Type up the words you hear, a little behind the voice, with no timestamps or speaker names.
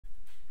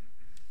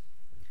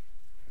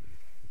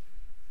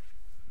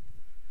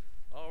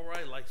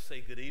like to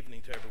say good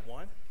evening to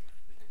everyone.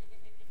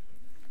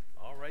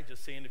 All right,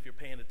 just seeing if you're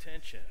paying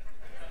attention.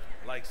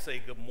 I'd like to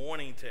say good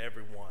morning to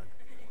everyone.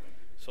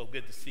 So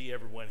good to see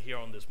everyone here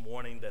on this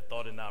morning that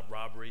thought it not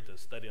robbery to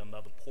study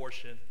another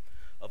portion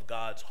of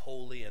God's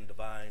holy and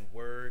divine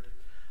word.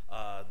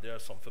 There are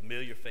some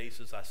familiar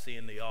faces I see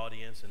in the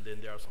audience, and then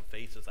there are some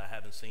faces I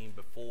haven't seen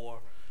before,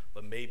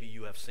 but maybe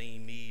you have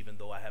seen me even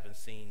though I haven't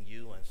seen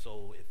you. And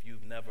so if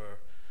you've never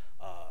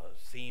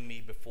seen me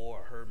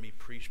before or heard me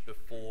preach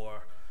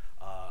before,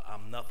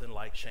 I'm nothing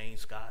like Shane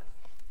Scott.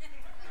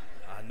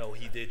 I know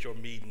he did your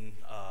meeting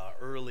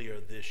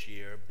earlier this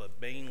year, but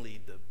mainly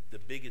the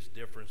biggest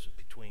difference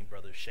between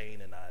Brother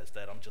Shane and I is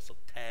that I'm just a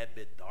tad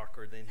bit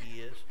darker than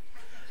he is.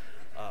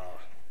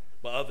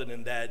 But other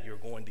than that, you're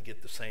going to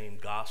get the same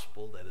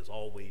gospel that is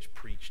always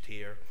preached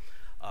here.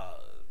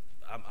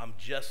 I'm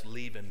just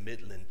leaving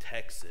Midland,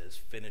 Texas,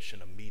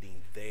 finishing a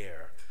meeting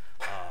there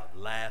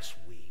last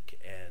week.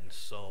 And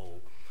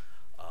so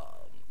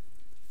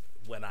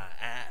when I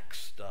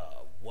asked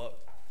what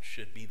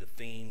should be the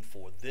theme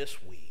for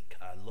this week,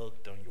 I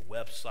looked on your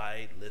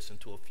website, listened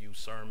to a few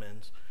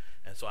sermons,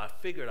 and so I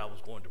figured I was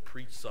going to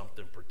preach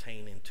something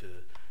pertaining to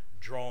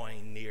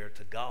drawing near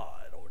to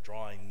God or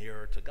drawing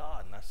nearer to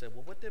God. And I said,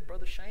 well, what did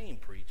Brother Shane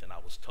preach? And I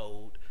was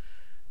told.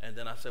 And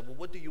then I said, well,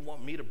 what do you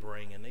want me to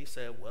bring? And they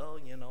said, well,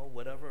 you know,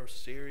 whatever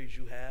series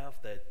you have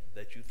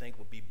that you think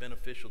would be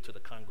beneficial to the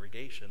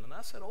congregation. And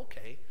I said,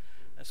 okay.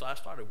 And so I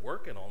started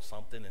working on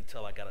something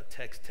until I got a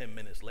text 10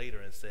 minutes later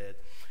and said,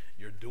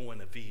 you're doing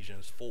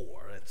Ephesians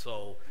 4. And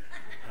so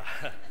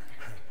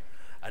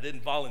I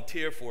didn't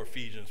volunteer for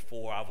Ephesians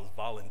 4. I was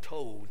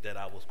voluntold that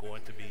I was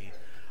going to be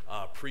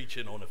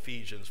preaching on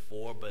Ephesians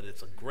 4, but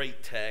it's a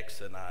great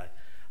text, and I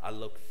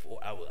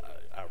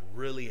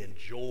really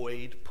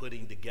enjoyed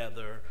putting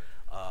together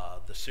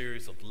the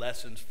series of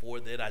lessons for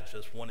that. I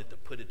just wanted to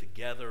put it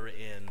together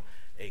in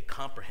a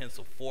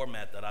comprehensive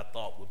format that I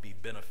thought would be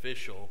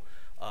beneficial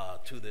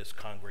to this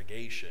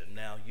congregation.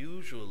 Now,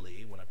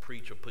 usually when a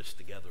preacher puts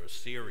together a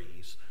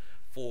series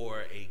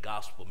for a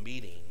gospel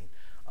meeting,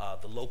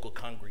 the local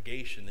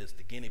congregation is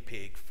the guinea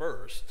pig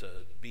first to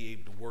be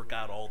able to work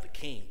out all the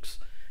kinks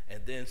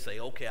and then say,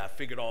 okay, I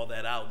figured all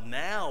that out.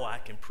 Now I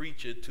can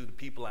preach it to the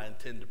people I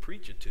intend to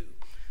preach it to.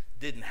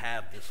 Didn't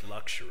have this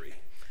luxury.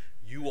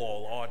 You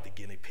all are the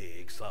guinea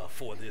pigs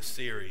for this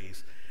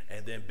series.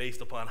 And then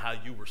based upon how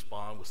you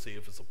respond, we'll see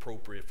if it's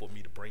appropriate for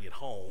me to bring it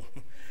home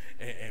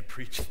and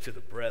preach it to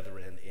the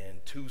brethren in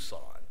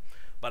Tucson.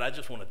 But I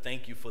just want to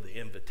thank you for the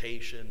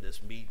invitation.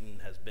 This meeting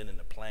has been in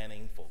the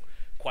planning for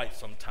quite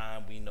some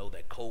time. We know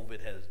that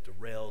COVID has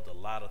derailed a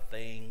lot of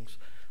things.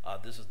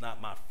 This is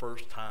not my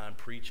first time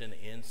preaching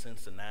in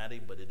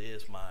Cincinnati, but it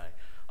is my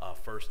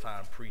first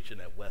time preaching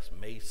at West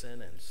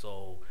Mason. And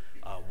so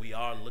we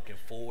are looking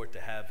forward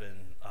to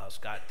having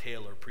Scott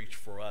Taylor preach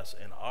for us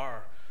in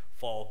our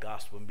fall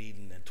gospel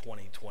meeting in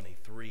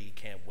 2023.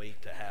 Can't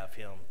wait to have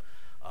him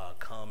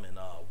come and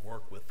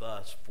work with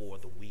us for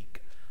the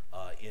week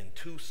in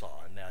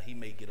Tucson. Now, he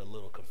may get a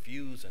little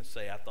confused and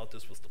say, I thought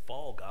this was the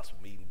fall gospel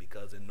meeting,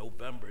 because in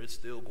November it's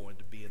still going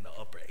to be in the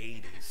upper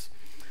 80s.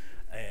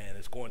 And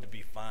it's going to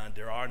be fine.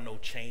 There are no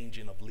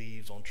changing of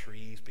leaves on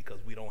trees because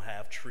we don't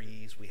have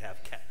trees. We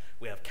have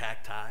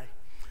cacti.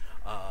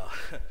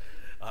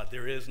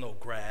 There is no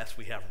grass.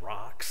 We have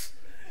rocks,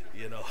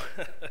 you know.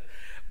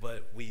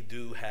 But we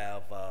do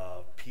have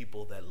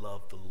people that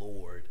love the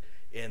Lord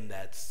in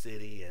that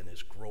city, and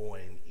it's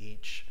growing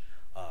each.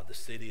 The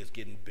city is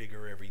getting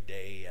bigger every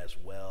day, as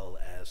well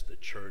as the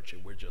church,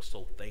 and we're just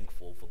so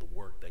thankful for the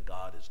work that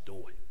God is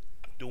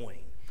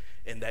doing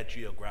in that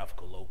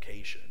geographical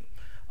location.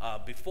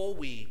 Before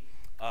we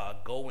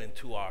go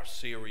into our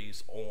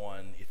series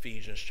on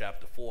Ephesians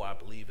chapter 4, I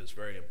believe it's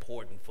very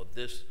important for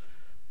this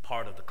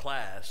part of the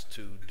class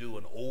to do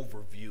an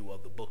overview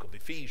of the book of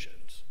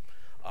Ephesians.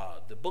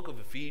 The book of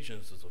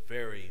Ephesians is a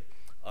very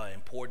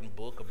important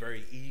book, a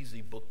very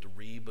easy book to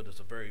read, but it's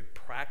a very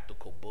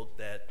practical book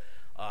that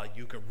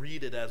you can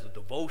read it as a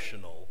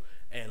devotional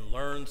and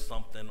learn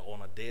something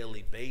on a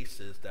daily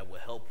basis that will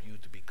help you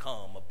to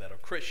become a better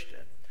Christian.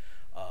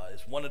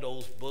 It's one of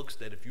those books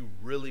that if you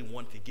really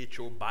want to get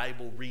your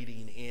Bible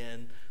reading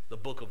in, the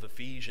book of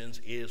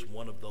Ephesians is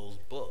one of those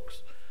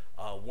books.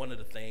 One of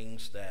the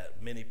things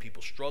that many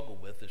people struggle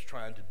with is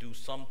trying to do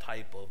some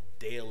type of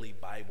daily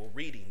Bible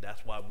reading.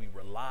 That's why we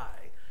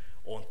rely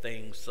on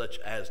things such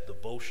as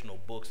devotional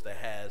books that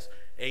has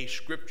a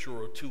scripture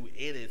or two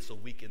in it so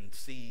we can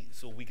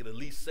at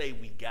least say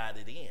we got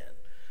it in.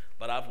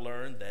 But I've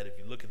learned that if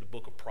you look at the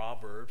book of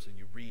Proverbs and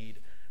you read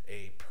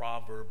a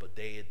proverb a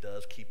day, it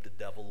does keep the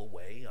devil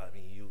away. I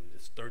mean,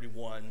 it's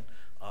 31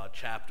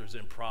 chapters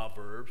in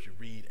Proverbs. You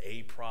read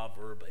a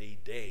proverb a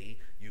day,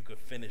 you could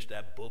finish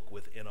that book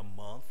within a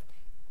month.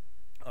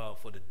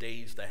 For the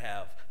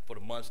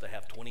months that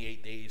have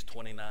 28 days,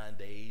 29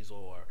 days,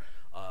 or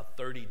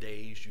 30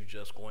 days, you're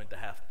just going to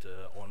have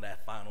to, on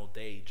that final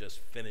day, just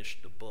finish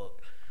the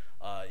book.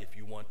 If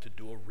you want to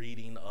do a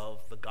reading of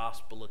the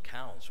gospel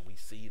accounts, we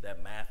see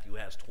that Matthew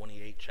has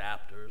 28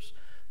 chapters,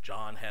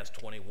 John has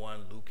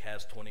 21, Luke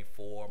has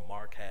 24,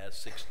 Mark has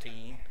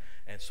 16.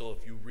 And so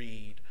if you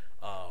read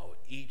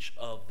each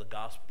of the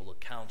gospel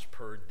accounts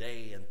per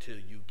day until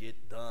you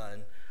get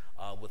done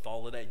with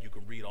all of that, you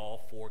can read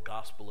all 4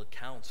 gospel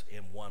accounts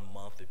in 1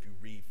 month if you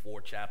read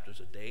 4 chapters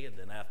a day. And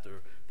then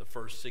after the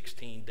first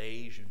 16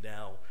 days, you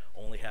now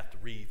only have to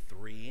read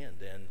 3. And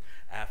then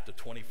after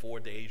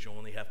 24 days, you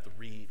only have to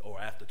read, or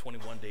after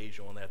 21 days,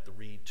 you only have to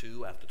read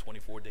 2. After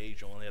 24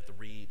 days, you only have to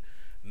read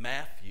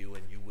Matthew,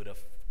 and you would have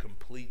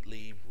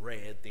completely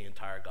read the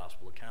entire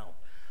gospel account.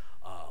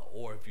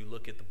 Or if you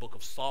look at the book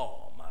of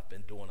Psalm, I've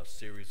been doing a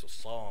series of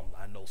Psalm.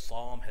 I know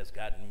Psalm has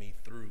gotten me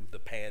through the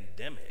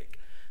pandemic,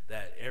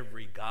 that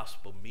every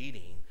gospel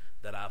meeting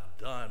that I've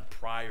done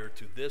prior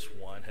to this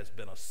one has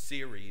been a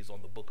series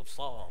on the book of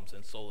Psalms.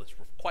 And so it's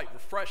quite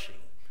refreshing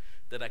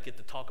that I get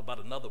to talk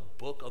about another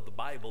book of the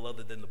Bible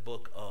other than the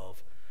book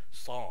of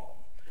Psalm.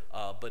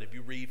 But if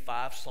you read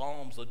 5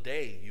 Psalms a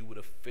day, you would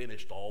have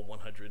finished all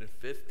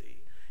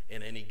 150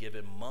 in any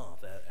given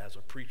month. As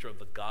a preacher of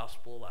the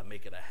gospel, I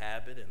make it a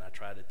habit, and I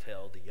try to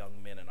tell the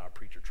young men in our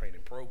preacher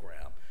training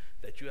program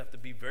that you have to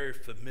be very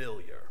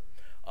familiar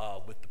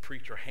with the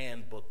preacher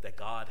handbook that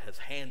God has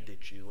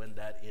handed you, and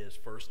that is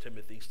 1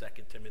 Timothy,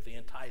 2 Timothy,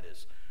 and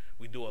Titus.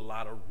 We do a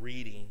lot of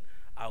reading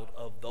out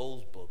of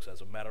those books.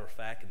 As a matter of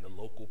fact, in the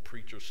local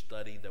preacher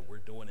study that we're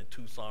doing in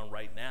Tucson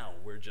right now,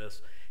 we're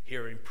just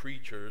hearing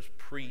preachers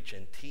preach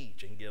and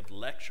teach and give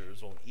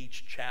lectures on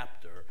each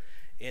chapter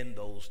in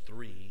those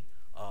 3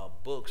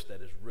 books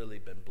that has really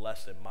been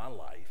blessing my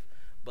life.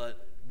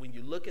 But when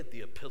you look at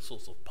the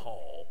epistles of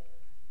Paul,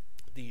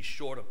 these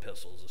short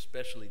epistles,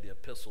 especially the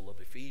epistle of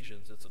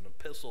Ephesians, it's an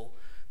epistle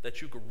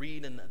that you could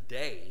read in a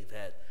day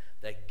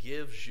that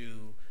gives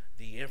you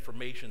the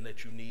information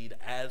that you need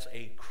as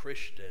a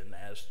Christian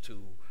as to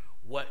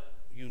what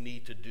you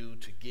need to do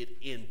to get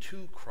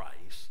into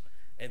Christ.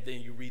 And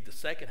then you read the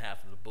second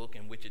half of the book,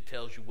 in which it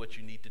tells you what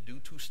you need to do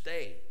to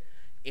stay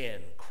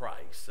in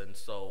Christ. And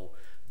so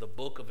the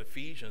book of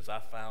Ephesians I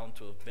found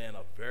to have been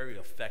a very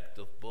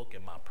effective book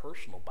in my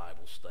personal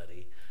Bible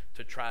study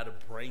to try to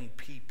bring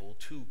people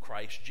to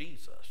Christ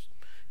Jesus.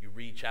 You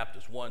read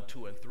chapters 1,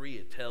 2, and 3,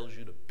 it tells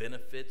you the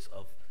benefits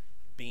of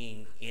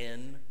being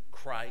in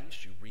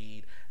Christ. You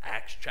read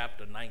Acts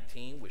chapter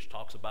 19, which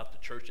talks about the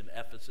church in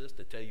Ephesus,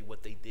 to tell you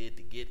what they did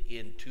to get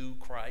into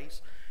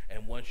Christ.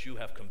 And once you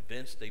have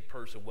convinced a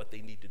person what they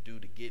need to do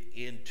to get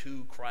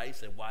into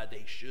Christ and why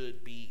they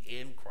should be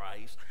in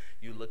Christ,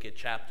 you look at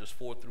chapters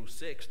 4 through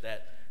 6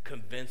 that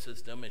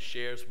convinces them and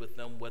shares with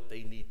them what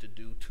they need to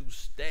do to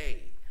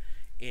stay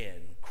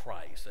in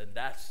Christ. And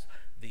that's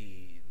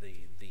the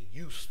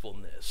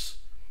usefulness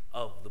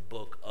of the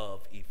book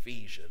of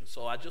Ephesians.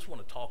 So I just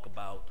want to talk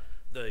about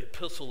the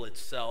epistle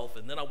itself,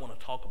 and then I want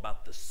to talk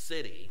about the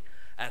city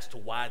as to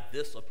why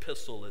this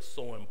epistle is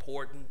so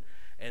important.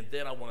 And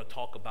then I want to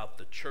talk about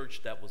the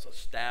church that was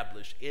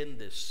established in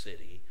this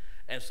city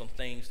and some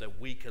things that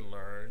we can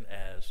learn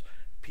as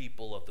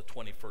people of the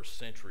 21st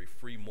century,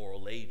 free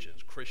moral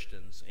agents,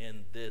 Christians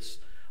in this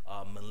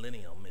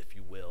millennium, if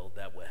you will,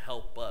 that will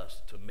help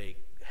us to make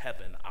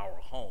heaven our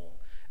home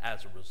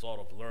as a result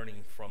of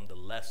learning from the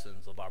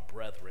lessons of our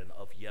brethren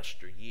of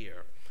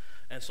yesteryear.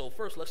 And so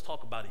first, let's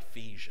talk about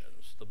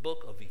Ephesians. The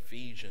book of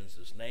Ephesians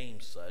is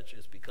named such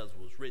is because it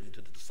was written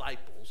to the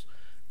disciples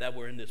that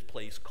were in this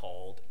place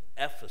called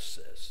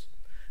Ephesus.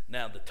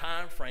 Now, the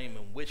time frame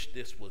in which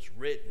this was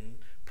written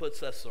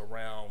puts us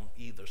around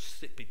either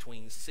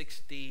between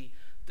 60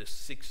 to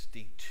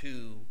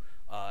 62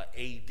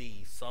 AD.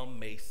 Some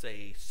may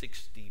say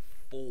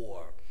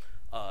 64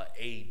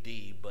 AD,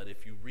 but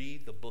if you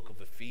read the book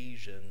of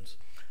Ephesians,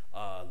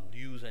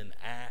 using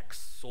Acts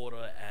sort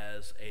of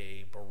as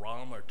a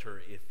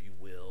barometer, if you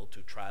will,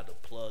 to try to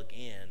plug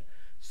in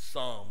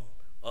some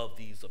of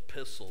these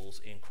epistles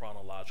in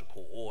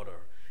chronological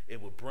order,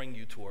 it would bring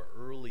you to an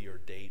earlier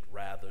date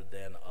rather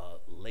than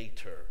a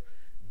later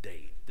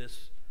date.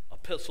 This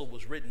epistle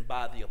was written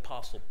by the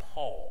Apostle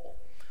Paul.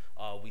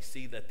 We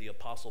see that the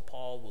Apostle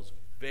Paul was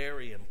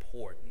very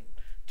important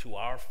to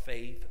our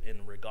faith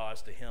in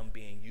regards to him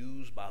being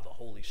used by the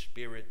Holy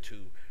Spirit to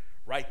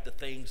write the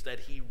things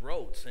that he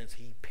wrote, since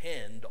he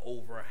penned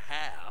over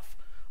half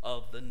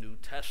of the New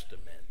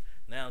Testament.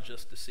 Now,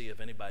 just to see if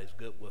anybody's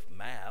good with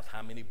math,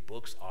 how many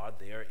books are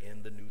there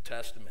in the New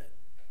Testament?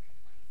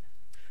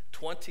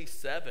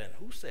 27.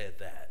 Who said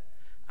that?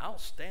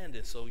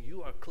 Outstanding. So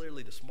you are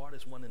clearly the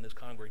smartest one in this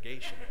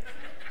congregation.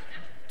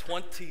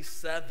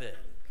 27.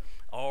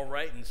 All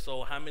right. And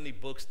so how many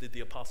books did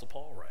the Apostle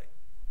Paul write?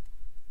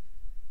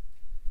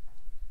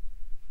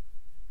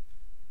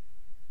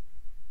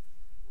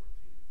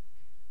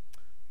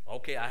 14.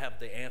 Okay, I have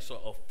the answer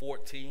of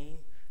 14.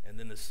 And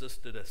then the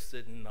sister that's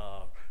sitting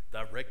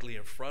directly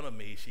in front of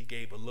me, she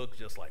gave a look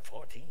just like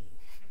 14.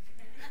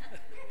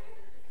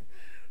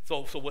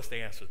 So what's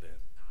the answer then?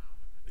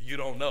 You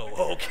don't know.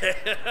 Okay.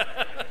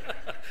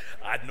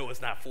 I know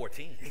it's not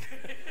 14.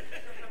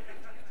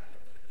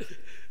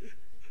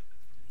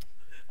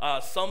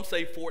 Some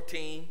say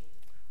 14,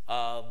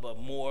 but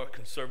more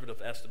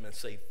conservative estimates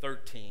say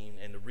 13.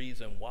 And the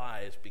reason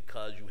why is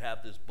because you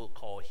have this book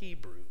called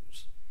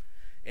Hebrews,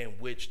 in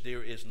which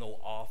there is no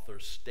author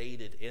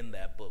stated in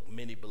that book.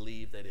 Many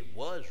believe that it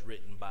was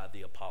written by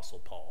the Apostle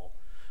Paul,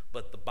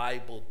 but the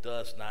Bible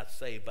does not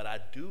say. But I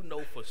do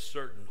know for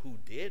certain who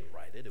did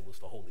write it. It was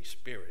the Holy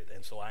Spirit,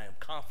 and so I am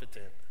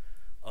confident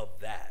of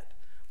that.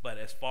 But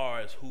as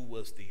far as who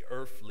was the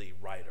earthly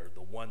writer,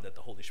 the one that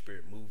the Holy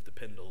Spirit moved to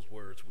pen those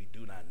words, we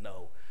do not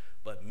know.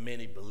 But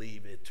many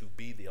believe it to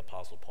be the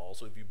Apostle Paul.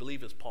 So if you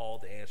believe it's Paul,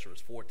 the answer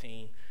is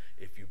 14.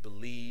 If you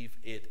believe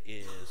it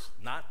is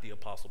not the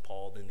Apostle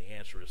Paul, then the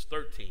answer is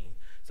 13.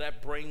 So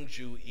that brings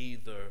you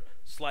either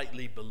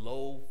slightly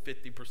below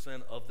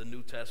 50% of the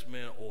New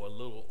Testament or a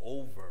little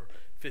over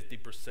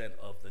 50%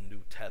 of the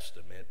New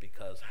Testament,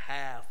 because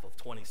half of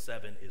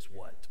 27 is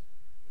what?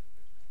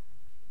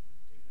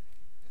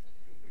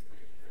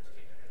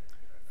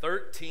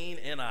 13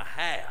 and a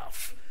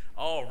half.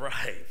 All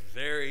right,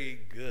 very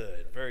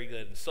good, very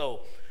good. And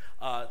so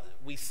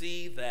we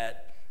see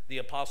that the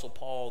Apostle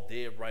Paul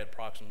did write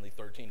approximately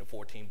 13 to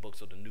 14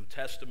 books of the New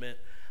Testament.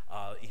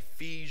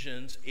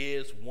 Ephesians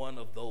is one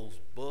of those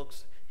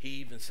books. He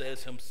even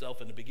says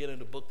himself in the beginning of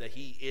the book that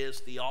he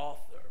is the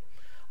author.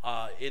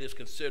 It is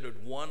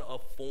considered one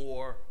of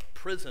 4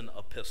 prison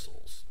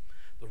epistles.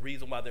 The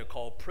reason why they're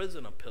called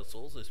prison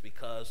epistles is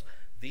because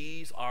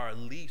these are at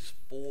least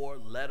 4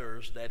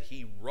 letters that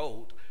he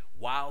wrote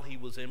while he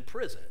was in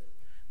prison.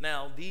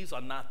 Now, these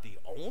are not the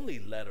only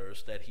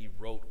letters that he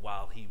wrote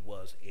while he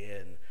was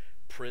in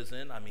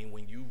prison. I mean,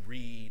 when you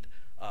read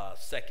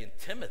 2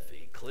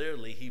 Timothy,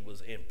 clearly he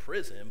was in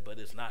prison, but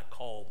it's not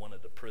called one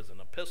of the prison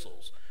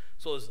epistles.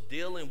 So it's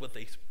dealing with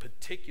a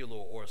particular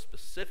or a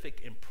specific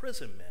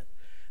imprisonment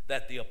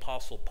that the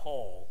Apostle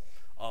Paul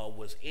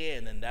was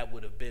in, and that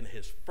would have been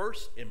his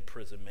first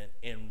imprisonment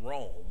in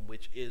Rome,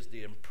 which is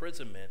the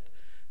imprisonment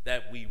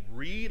that we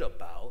read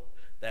about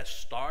that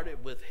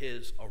started with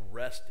his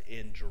arrest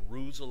in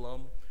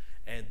Jerusalem,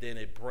 and then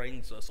it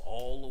brings us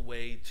all the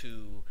way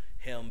to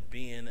him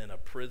being in a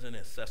prison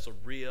in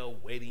Caesarea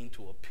waiting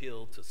to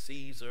appeal to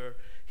Caesar.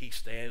 He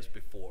stands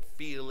before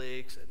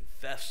Felix and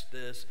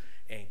Festus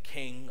and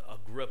King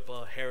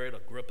Agrippa, Herod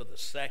Agrippa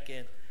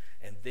II,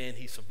 and then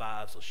he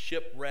survives a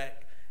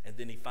shipwreck, and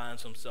then he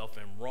finds himself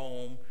in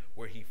Rome,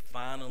 where he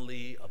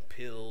finally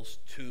appeals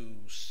to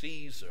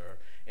Caesar,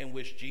 in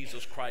which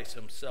Jesus Christ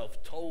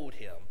himself told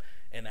him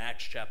in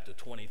Acts chapter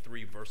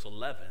 23, verse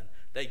 11,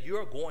 that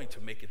you're going to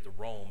make it to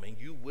Rome, and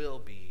you will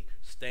be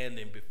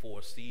standing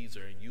before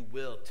Caesar, and you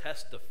will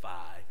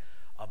testify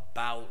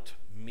about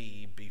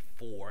me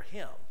before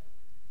him.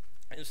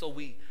 And so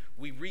we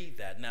read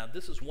that. Now,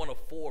 this is one of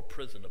 4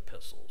 prison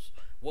epistles.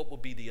 What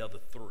would be the other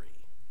 3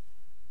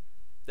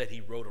 that he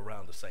wrote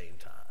around the same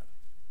time?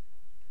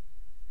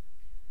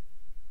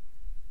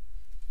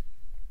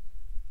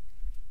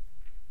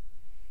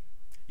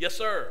 Yes,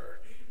 sir.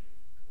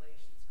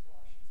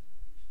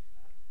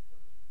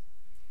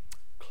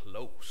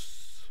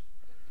 Close.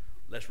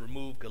 Let's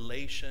remove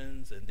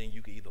Galatians, and then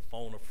you can either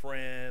phone a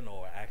friend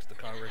or ask the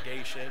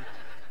congregation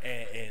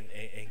and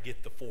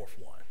get the 4th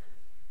one.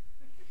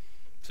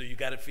 So you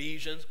got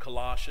Ephesians,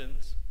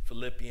 Colossians,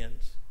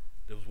 Philippians.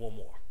 There was one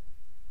more.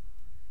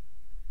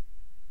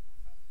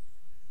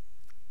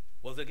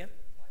 What was it again?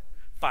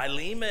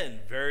 Philemon.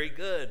 Very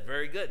good,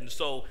 very good. And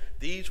so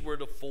these were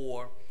the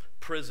 4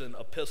 prison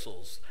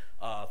epistles.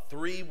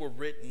 3 were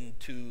written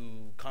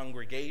to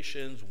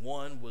congregations.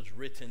 1 was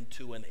written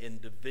to an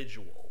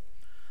individual.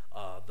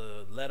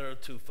 The letter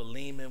to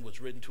Philemon was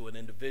written to an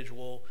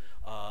individual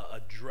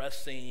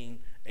addressing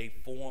a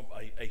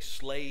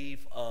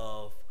slave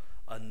of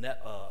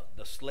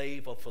the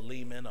slave of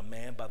Philemon, a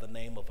man by the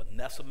name of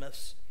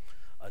Onesimus.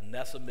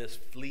 Onesimus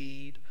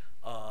fled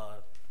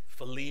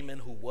Philemon,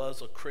 who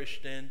was a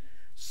Christian.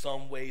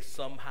 Some way,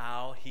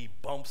 somehow, he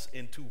bumps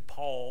into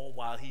Paul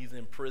while he's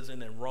in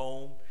prison in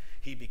Rome.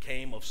 He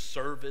became of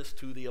service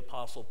to the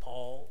Apostle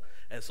Paul.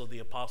 And so the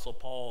Apostle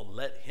Paul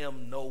let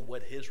him know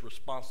what his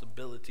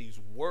responsibilities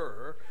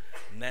were.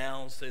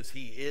 Now, since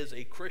he is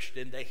a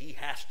Christian, that he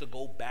has to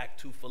go back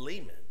to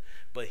Philemon.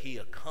 But he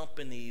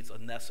accompanies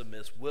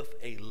Onesimus with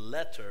a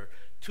letter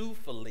to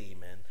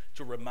Philemon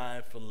to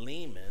remind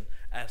Philemon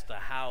as to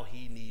how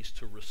he needs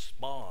to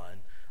respond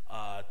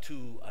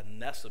to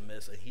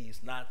Onesimus, and he's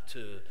not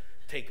to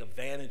take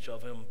advantage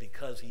of him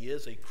because he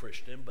is a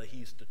Christian, but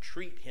he's to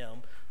treat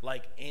him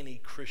like any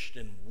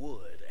Christian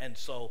would. And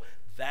so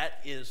that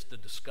is the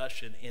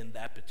discussion in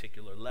that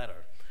particular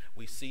letter.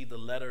 We see the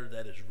letter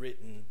that is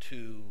written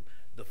to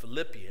the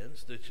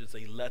Philippians, which is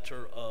a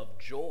letter of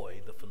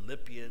joy. The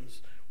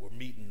Philippians were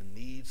meeting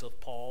the needs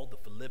of Paul.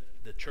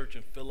 The church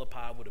in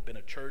Philippi would have been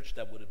a church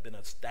that would have been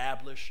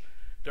established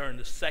during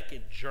the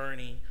second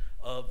journey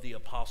of the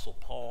Apostle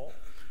Paul.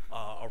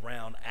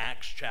 Around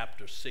Acts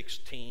chapter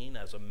 16.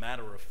 As a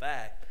matter of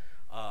fact,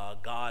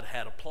 God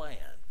had a plan.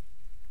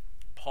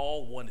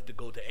 Paul wanted to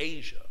go to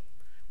Asia,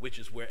 which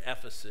is where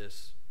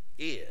Ephesus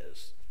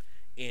is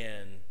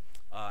in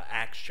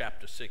Acts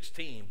chapter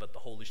 16, but the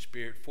Holy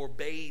Spirit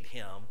forbade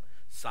him,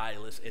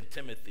 Silas and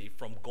Timothy,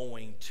 from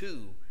going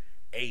to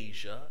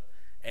Asia.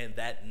 And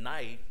that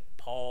night,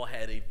 Paul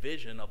had a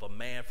vision of a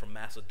man from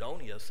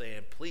Macedonia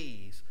saying,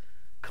 please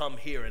come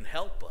here and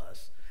help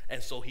us.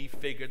 And so he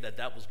figured that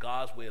that was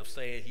God's way of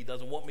saying he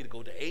doesn't want me to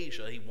go to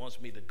Asia. He wants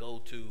me to go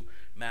to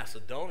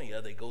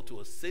Macedonia. They go to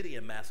a city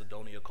in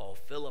Macedonia called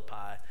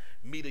Philippi,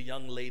 meet a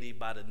young lady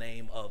by the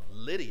name of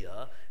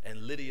Lydia.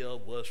 And Lydia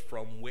was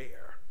from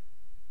where?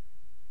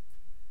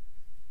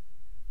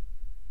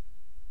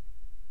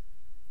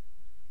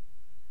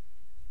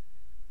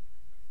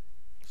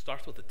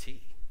 Starts with a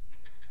T.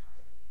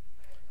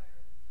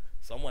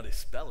 Someone is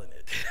spelling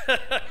it.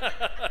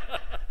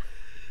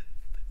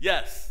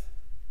 Yes.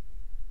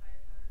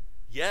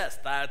 Yes,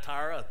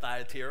 Thyatira.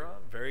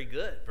 Very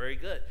good, very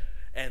good.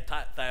 And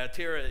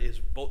Thyatira is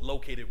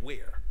located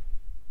where?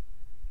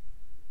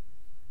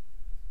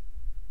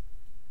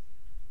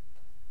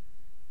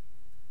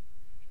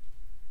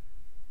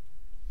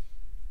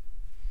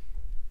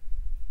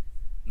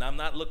 Now, I'm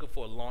not looking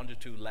for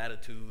longitude,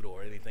 latitude,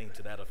 or anything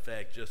to that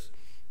effect. Just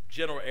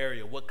general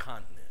area. What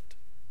continent?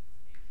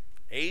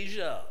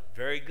 Asia.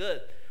 Very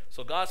good.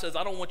 So God says,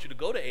 I don't want you to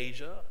go to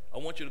Asia. I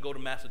want you to go to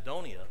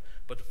Macedonia.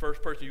 But the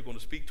first person you're going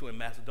to speak to in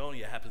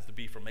Macedonia happens to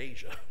be from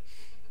Asia.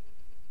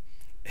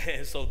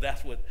 And so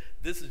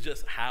this is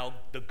just how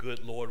the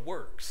good Lord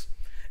works.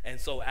 And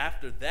so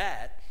after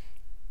that,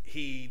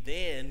 he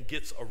then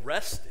gets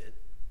arrested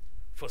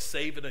for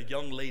saving a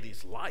young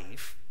lady's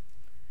life.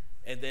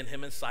 And then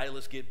him and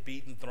Silas get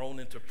beaten, thrown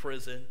into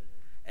prison.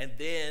 And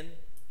then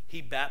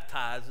he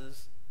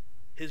baptizes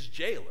his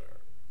jailer,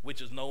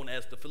 which is known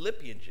as the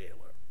Philippian jailer.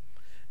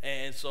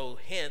 And so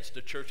hence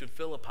the church in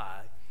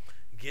Philippi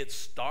gets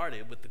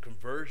started with the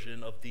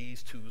conversion of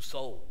these two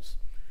souls.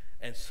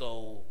 And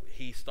so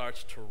he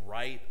starts to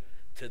write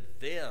to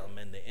them,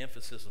 and the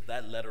emphasis of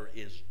that letter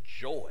is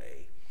joy.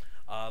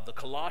 The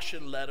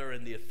Colossian letter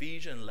and the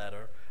Ephesian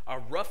letter are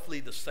roughly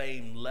the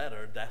same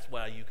letter. That's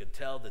why you can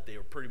tell that they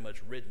were pretty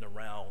much written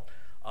around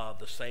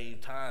the same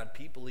time.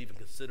 People even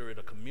consider it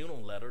a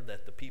communal letter,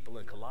 that the people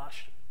in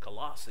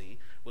Colossae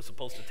was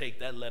supposed to take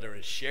that letter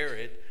and share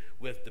it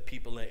with the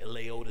people in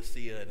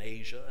Laodicea and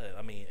Asia,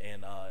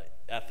 and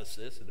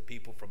Ephesus, and the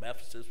people from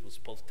Ephesus was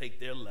supposed to take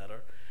their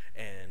letter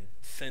and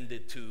send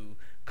it to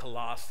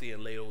Colossae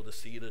and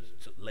Laodicea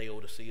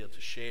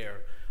to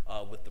share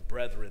with the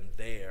brethren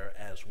there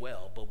as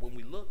well. But when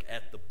we look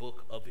at the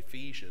book of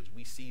Ephesians,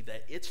 we see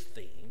that its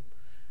theme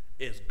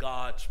is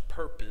God's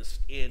purpose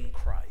in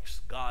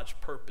Christ. God's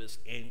purpose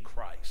in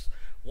Christ.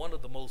 One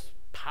of the most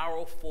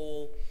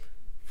powerful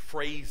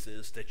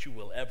phrases that you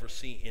will ever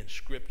see in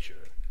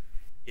Scripture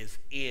is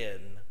in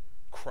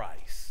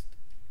Christ.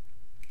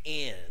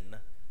 In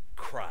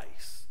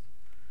Christ.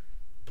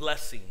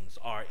 Blessings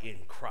are in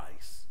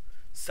Christ.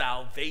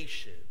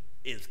 Salvation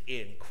is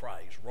in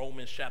Christ.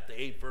 Romans chapter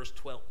 8 verse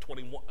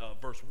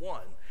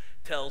 1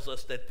 tells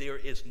us that there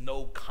is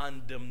no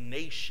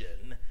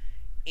condemnation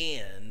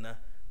in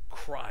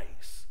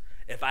Christ.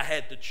 If I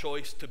had the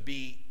choice to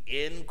be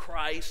in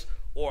Christ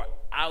or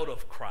out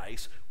of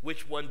Christ,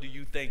 which one do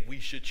you think we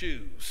should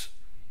choose?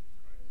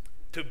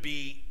 To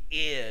be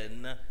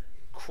in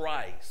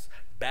Christ.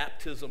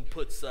 Baptism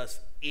puts us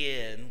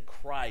in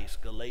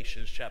Christ.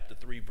 Galatians chapter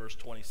 3 verse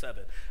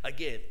 27.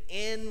 Again,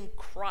 in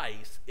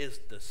Christ is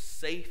the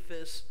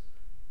safest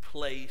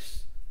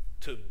place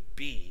to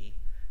be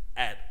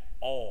at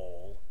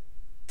all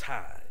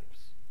times.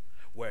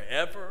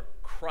 Wherever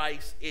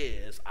Christ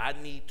is, I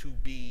need to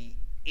be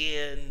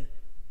in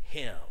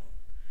him.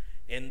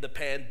 In the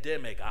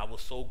pandemic, I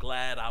was so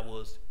glad I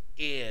was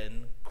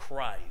in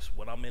Christ.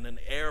 When I'm in an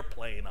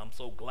airplane, I'm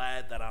so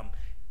glad that I'm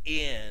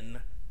in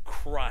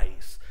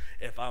Christ.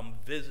 If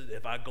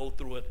I go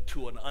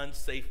to an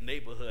unsafe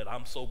neighborhood,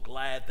 I'm so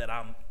glad that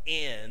I'm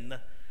in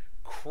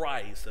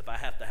Christ. If I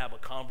have to have a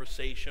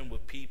conversation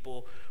with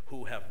people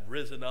who have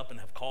risen up and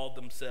have called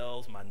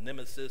themselves my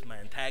nemesis, my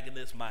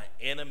antagonist, my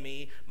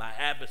enemy, my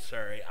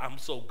adversary, I'm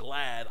so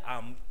glad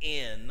I'm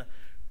in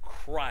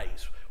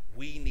Christ.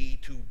 We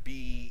need to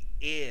be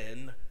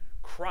in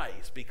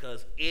Christ,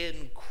 because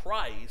in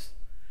Christ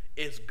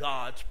is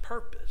God's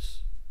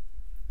purpose.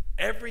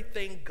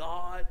 Everything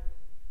God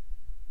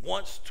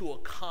wants to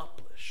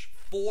accomplish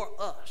for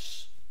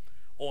us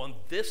on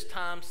this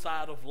time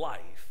side of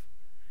life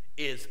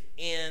is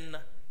in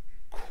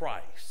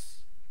Christ.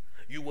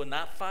 You will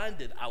not find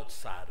it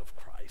outside of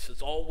Christ.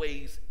 It's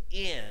always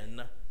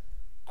in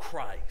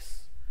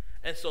Christ.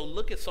 And so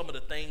look at some of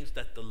the things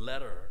that the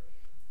letter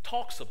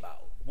talks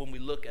about when we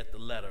look at the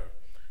letter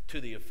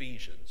to the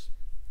Ephesians.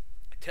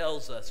 It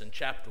tells us in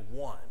chapter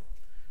 1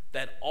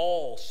 that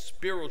all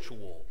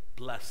spiritual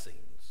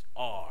blessings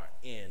are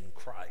in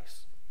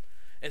Christ.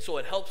 And so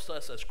it helps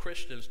us as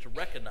Christians to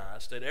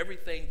recognize that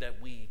everything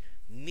that we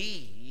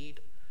need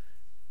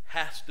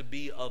has to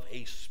be of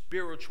a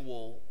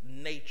spiritual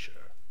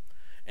nature.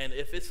 And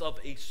if it's of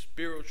a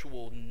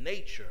spiritual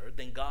nature,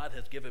 then God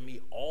has given me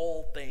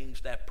all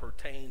things that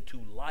pertain to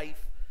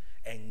life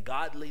and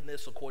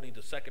godliness, according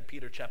to 2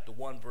 Peter chapter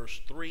 1,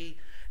 verse 3.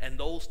 And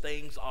those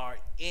things are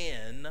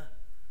in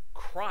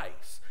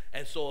Christ.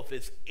 And so if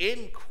it's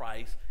in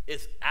Christ,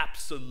 it's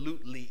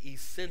absolutely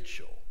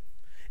essential.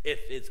 If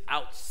it's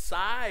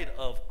outside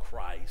of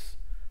Christ,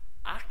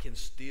 I can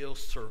still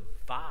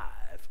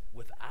survive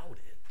without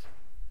it.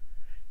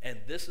 And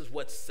this is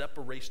what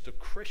separates the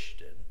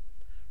Christian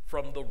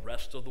from the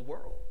rest of the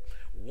world.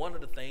 One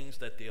of the things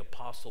that the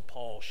Apostle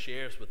Paul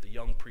shares with the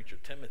young preacher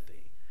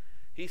Timothy,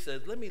 he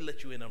says, let me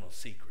let you in on a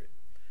secret.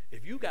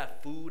 If you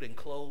got food and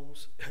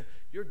clothes,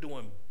 you're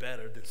doing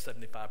better than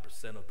 75%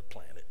 of the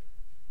planet.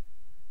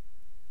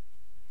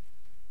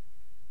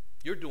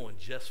 You're doing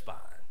just fine.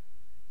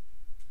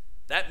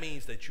 That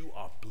means that you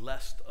are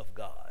blessed of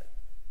God.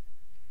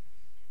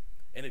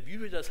 And if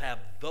you just have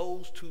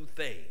those two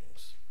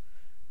things,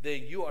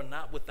 then you are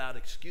not without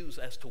excuse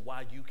as to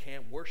why you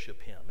can't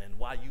worship him and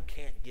why you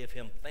can't give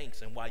him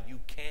thanks and why you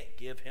can't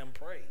give him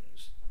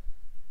praise.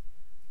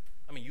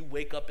 I mean, you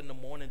wake up in the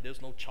morning,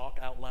 there's no chalk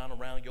outline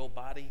around your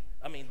body.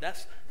 I mean,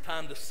 that's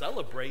time to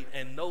celebrate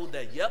and know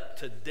that, yep,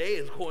 today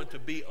is going to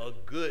be a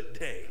good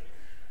day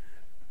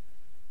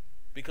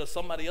because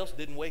somebody else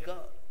didn't wake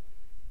up.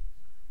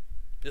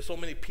 There's so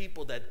many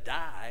people that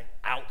die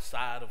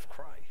outside of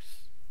Christ.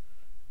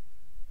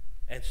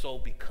 And so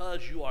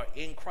because you are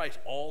in Christ,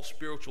 all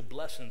spiritual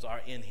blessings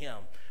are in him.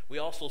 We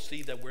also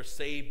see that we're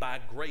saved by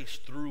grace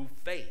through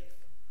faith.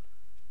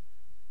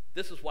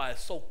 This is why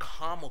it's so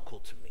comical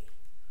to me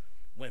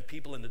when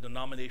people in the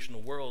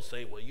denominational world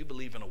say, well, you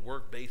believe in a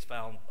work-based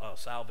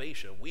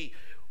salvation.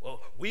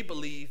 We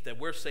believe that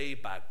we're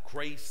saved by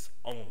grace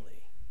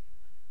only.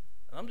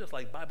 And I'm just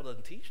like, Bible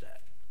doesn't teach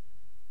that.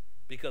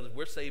 Because if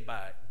we're saved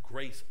by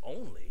grace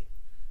only,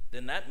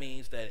 then that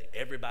means that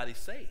everybody's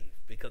saved.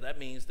 Because that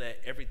means that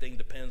everything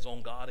depends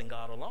on God and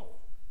God alone.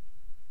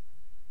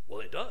 Well,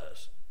 it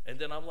does. And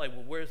then I'm like,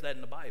 well, where's that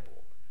in the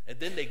Bible? And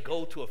then they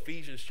go to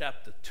Ephesians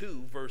chapter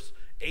 2, verse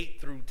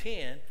 8 through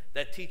 10,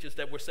 that teaches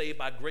that we're saved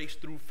by grace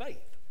through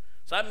faith.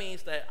 So that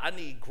means that I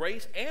need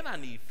grace and I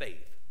need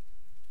faith.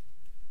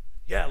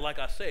 Yeah, like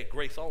I said,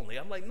 grace only.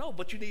 I'm like, no,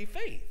 but you need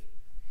faith.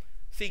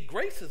 See,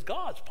 grace is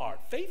God's part.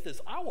 Faith is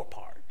our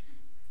part.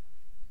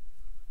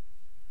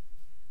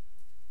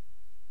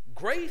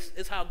 Grace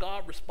is how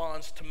God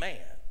responds to man.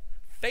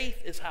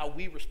 Faith is how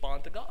we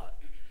respond to God.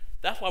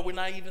 That's why we're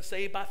not even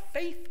saved by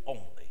faith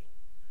only.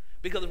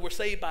 Because if we're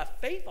saved by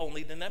faith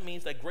only, then that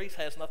means that grace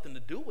has nothing to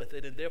do with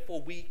it, and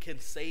therefore we can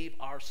save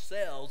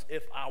ourselves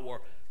if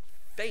our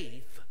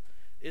faith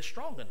is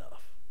strong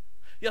enough.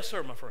 Yes,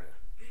 sir, my friend.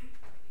 You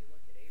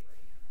look at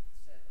Abraham and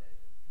said that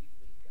he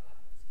believed God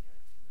and was counted to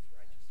him as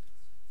righteousness.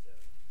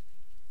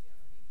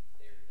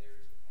 So,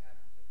 there's the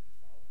pattern that we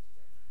follow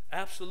today.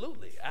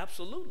 Absolutely,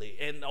 absolutely.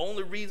 And the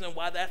only reason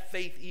why that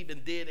faith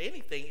even did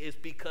anything is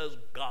because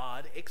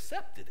God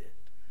accepted it.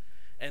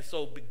 And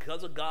so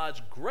because of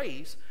God's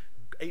grace,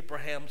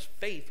 Abraham's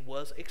faith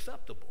was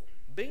acceptable.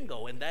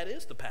 Bingo, and that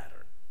is the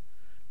pattern.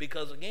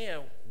 Because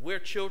again, we're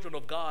children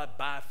of God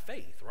by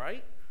faith,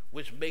 right?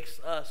 Which makes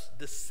us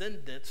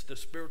descendants, the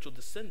spiritual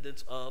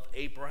descendants of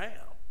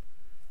Abraham.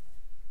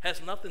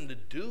 Has nothing to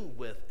do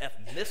with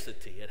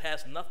ethnicity. It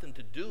has nothing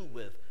to do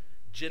with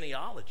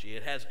genealogy.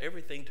 It has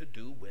everything to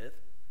do with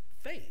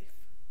faith.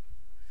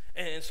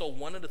 And so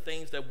one of the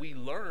things that we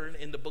learn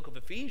in the book of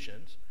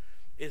Ephesians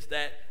is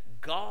that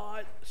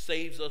God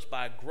saves us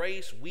by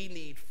grace. We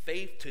need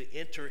faith to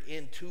enter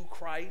into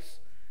Christ.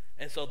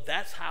 And so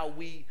that's how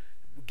we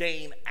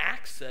gain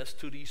access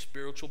to these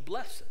spiritual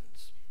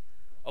blessings.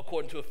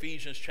 According to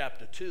Ephesians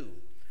chapter 2,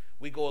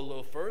 we go a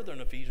little further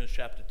in Ephesians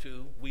chapter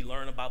 2, we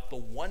learn about the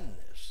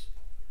oneness,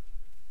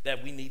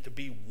 that we need to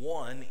be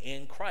one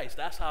in Christ.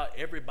 That's how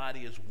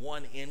everybody is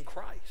one in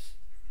Christ.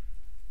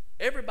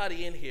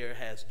 Everybody in here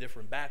has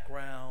different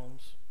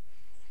backgrounds,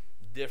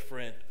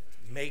 different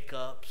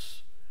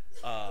makeups,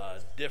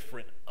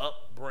 different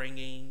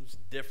upbringings,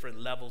 different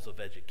levels of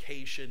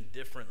education,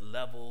 different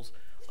levels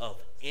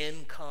of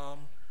income,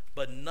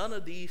 but none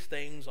of these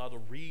things are the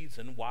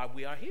reason why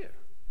we are here.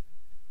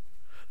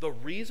 The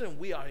reason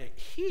we are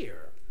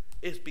here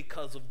is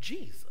because of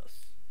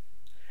Jesus.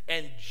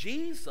 And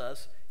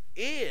Jesus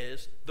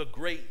is the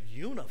great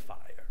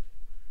unifier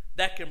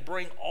that can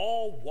bring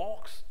all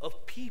walks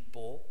of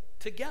people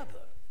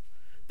together.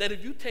 That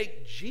if you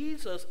take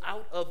Jesus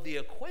out of the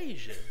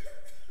equation,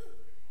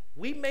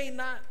 we may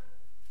not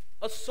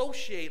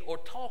associate or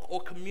talk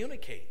or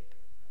communicate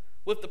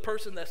with the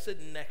person that's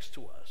sitting next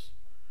to us.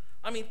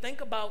 I mean, think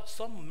about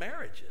some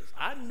marriages.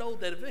 I know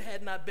that if it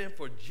had not been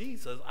for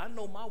Jesus, I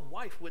know my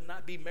wife would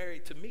not be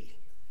married to me.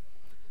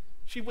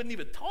 She wouldn't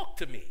even talk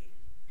to me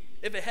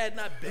if it had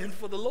not been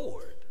for the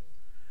Lord.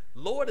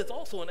 Lord is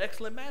also an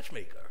excellent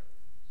matchmaker.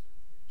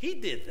 He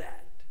did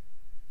that.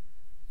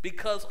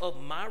 Because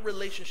of my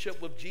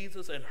relationship with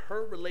Jesus and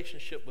her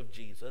relationship with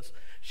Jesus,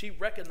 she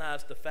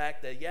recognized the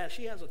fact that, yeah,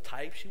 she has a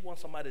type. She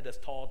wants somebody that's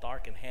tall,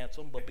 dark, and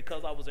handsome. But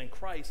because I was in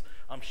Christ,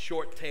 I'm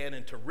short, tan,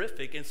 and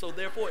terrific. And so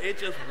therefore, it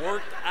just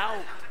worked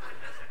out.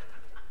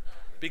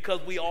 Because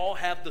we all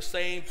have the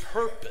same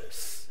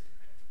purpose.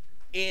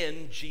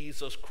 in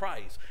Jesus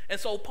Christ. And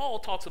so Paul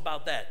talks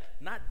about that,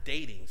 not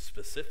dating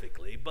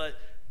specifically, but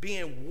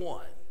being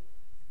one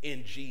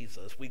in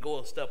Jesus. We go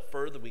a step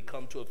further, we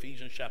come to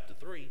Ephesians chapter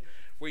 3,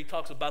 where he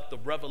talks about the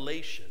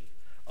revelation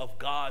of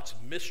God's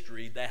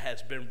mystery that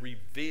has been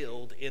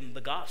revealed in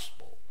the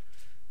gospel.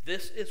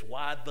 This is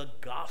why the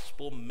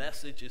gospel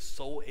message is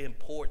so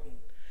important.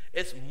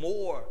 It's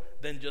more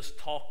than just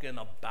talking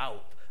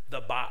about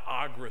the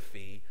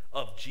biography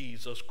of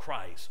Jesus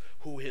Christ,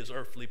 who his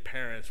earthly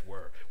parents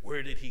were,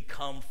 where did he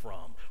come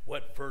from,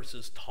 what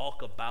verses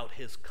talk about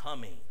his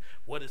coming,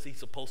 what is he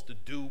supposed to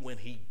do when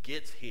he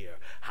gets here,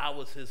 how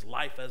was his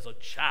life as a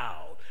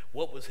child,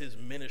 what was his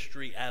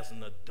ministry as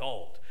an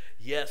adult.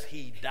 Yes,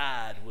 he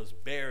died, was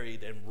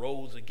buried, and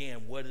rose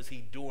again. What is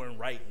he doing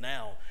right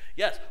now?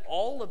 Yes,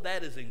 all of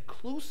that is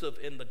inclusive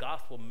in the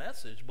gospel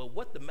message, but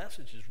what the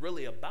message is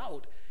really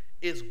about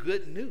is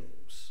good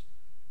news.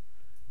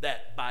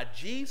 That by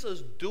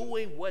Jesus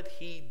doing what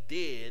he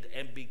did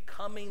and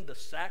becoming the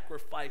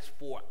sacrifice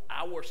for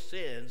our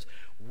sins,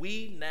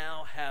 we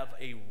now have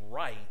a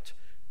right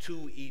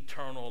to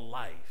eternal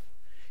life.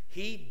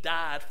 He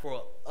died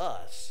for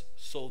us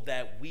so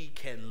that we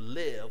can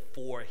live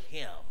for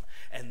him.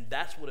 And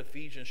that's what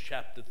Ephesians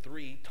chapter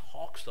 3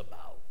 talks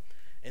about.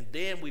 And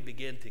then we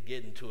begin to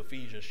get into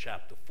Ephesians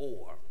chapter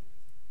 4,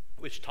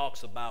 which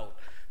talks about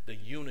the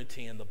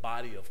unity in the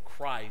body of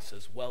Christ,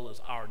 as well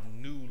as our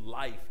new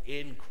life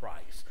in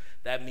Christ.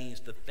 That means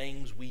the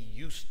things we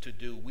used to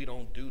do, we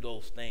don't do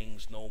those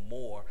things no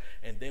more.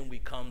 And then we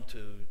come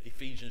to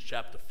Ephesians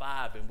chapter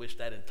 5, in which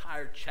that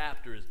entire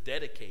chapter is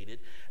dedicated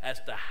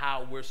as to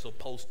how we're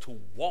supposed to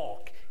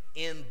walk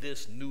in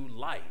this new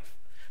life,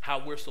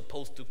 how we're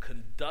supposed to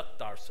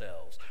conduct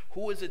ourselves.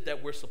 Who is it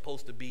that we're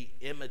supposed to be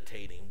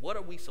imitating? What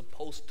are we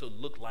supposed to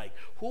look like?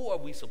 Who are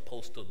we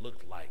supposed to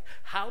look like?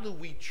 How do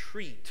we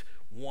treat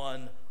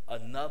one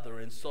another?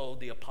 And so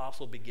the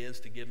apostle begins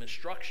to give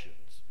instructions.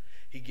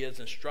 He gives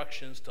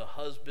instructions to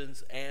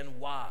husbands and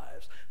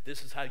wives.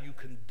 This is how you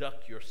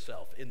conduct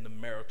yourself in the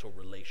marital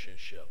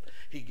relationship.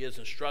 He gives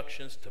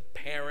instructions to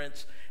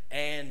parents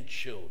and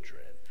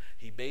children.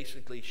 He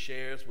basically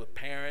shares with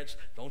parents,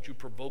 don't you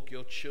provoke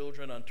your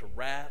children unto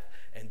wrath.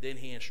 And then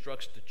he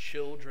instructs the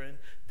children,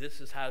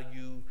 this is how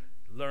you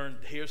learn,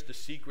 here's the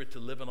secret to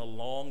living a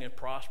long and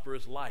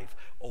prosperous life.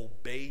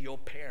 Obey your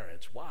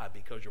parents. Why?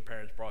 Because your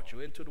parents brought you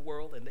into the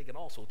world and they can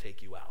also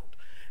take you out.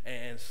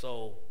 And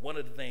so one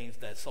of the things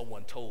that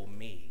someone told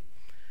me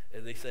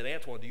is they said,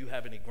 Antoine, do you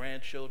have any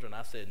grandchildren?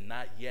 I said,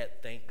 not yet,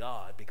 thank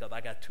God, because I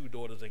got 2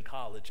 daughters in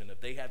college, and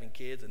if they having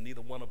kids and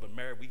neither one of them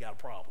married, we got a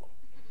problem.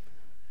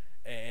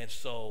 And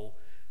so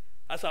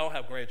I said, I don't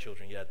have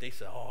grandchildren yet. They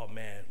said, oh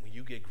man, when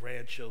you get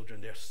grandchildren,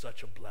 they're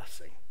such a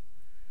blessing.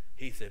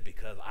 He said,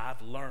 because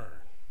I've learned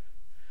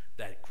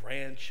that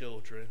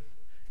grandchildren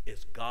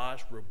is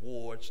God's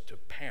rewards to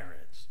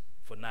parents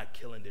for not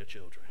killing their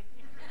children.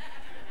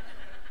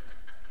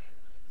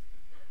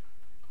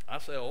 I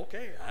said,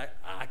 okay,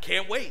 I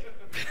can't wait.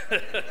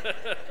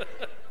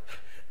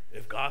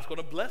 If God's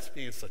going to bless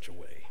me in such a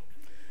way.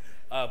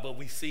 But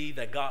we see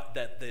that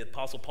that the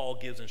Apostle Paul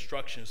gives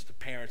instructions to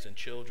parents and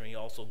children. He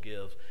also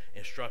gives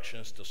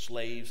instructions to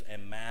slaves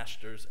and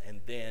masters.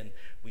 And then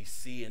we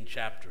see in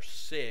chapter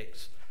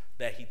 6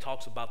 that he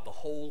talks about the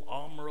whole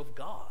armor of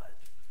God,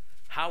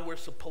 how we're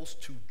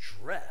supposed to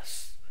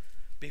dress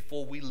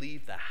before we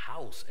leave the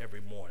house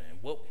every morning,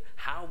 what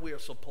we're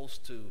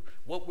supposed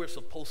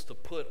to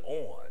put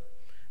on,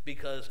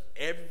 because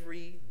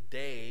every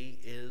day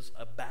is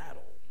a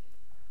battle.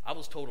 I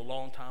was told a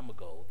long time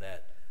ago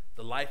that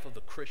the life of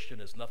the Christian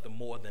is nothing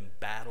more than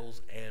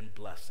battles and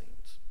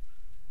blessings.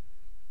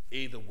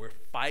 Either we're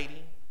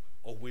fighting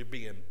or we're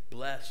being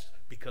blessed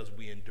because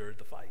we endured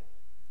the fight.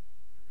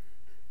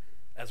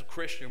 As a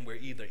Christian, we're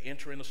either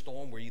entering a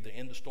storm, we're either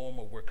in the storm,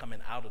 or we're coming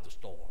out of the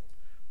storm.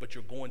 But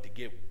you're going to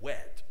get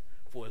wet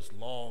for as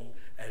long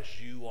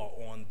as you are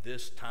on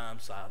this time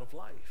side of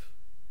life.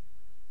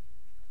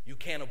 You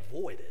can't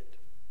avoid it.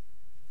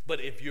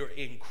 But if you're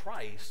in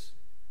Christ,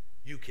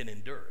 you can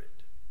endure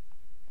it.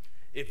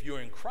 If you're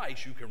in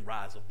Christ, you can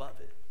rise above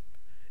it.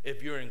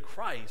 If you're in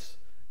Christ,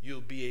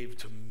 you'll be able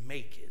to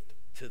make it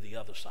to the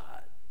other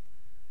side.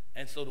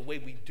 And so the way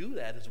we do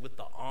that is with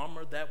the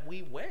armor that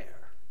we wear.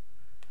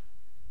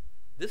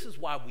 This is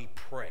why we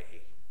pray.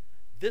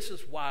 This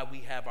is why we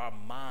have our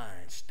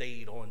mind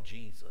stayed on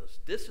Jesus.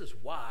 This is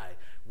why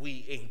we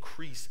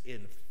increase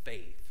in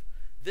faith.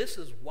 This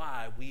is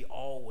why we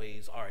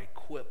always are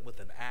equipped with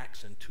an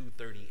axe and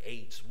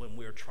 238s when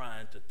we're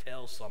trying to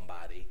tell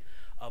somebody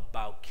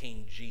about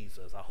King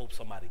Jesus. I hope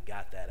somebody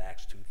got that,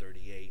 Acts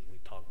 2:38. We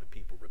talk to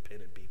people,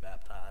 repent and be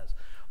baptized.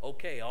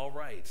 Okay, all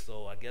right.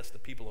 So I guess the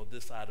people on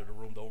this side of the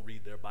room don't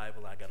read their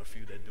Bible. I got a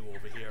few that do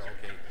over here.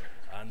 Okay,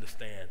 I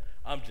understand.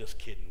 I'm just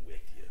kidding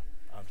with you.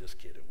 I'm just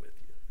kidding with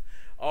you.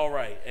 All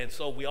right, and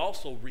so we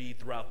also read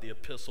throughout the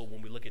epistle,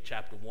 when we look at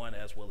chapter 1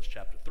 as well as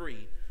chapter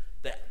 3,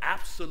 the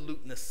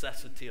absolute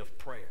necessity of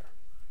prayer.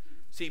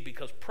 See,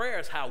 because prayer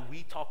is how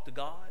we talk to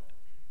God.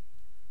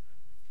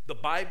 The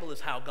Bible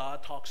is how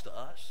God talks to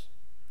us.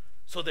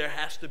 So there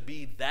has to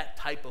be that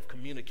type of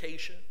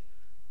communication.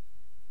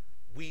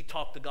 We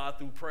talk to God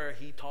through prayer.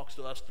 He talks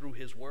to us through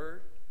his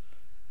word.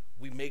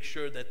 We make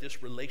sure that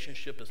this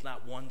relationship is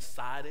not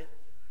one-sided.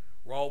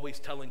 We're always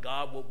telling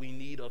God what we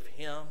need of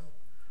him,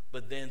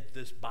 but then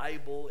this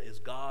Bible is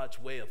God's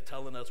way of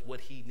telling us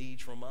what he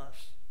needs from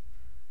us.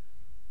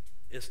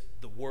 It's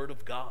the word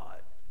of God.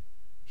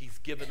 He's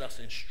given us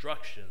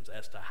instructions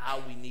as to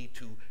how we need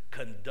to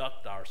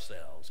conduct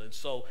ourselves. And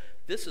so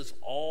this is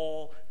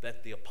all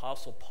that the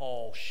Apostle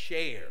Paul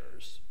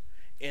shares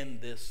in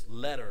this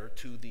letter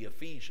to the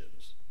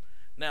Ephesians.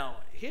 Now,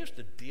 here's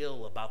the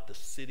deal about the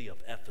city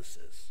of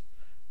Ephesus.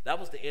 That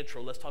was the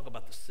intro. Let's talk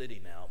about the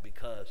city now,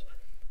 because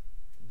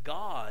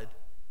God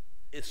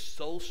is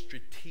so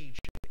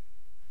strategic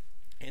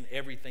in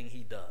everything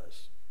he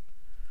does.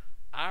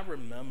 I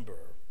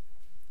remember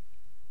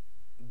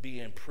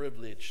being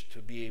privileged to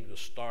be able to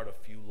start a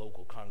few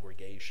local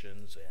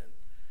congregations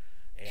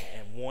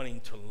and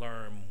wanting to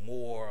learn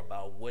more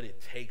about what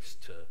it takes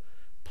to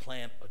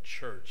plant a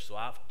church. So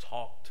I've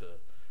talked to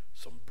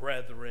some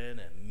brethren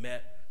and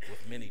met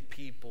with many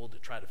people to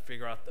try to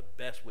figure out the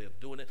best way of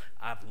doing it.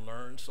 I've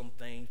learned some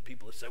things.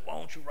 People have said, why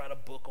don't you write a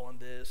book on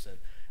this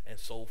and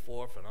so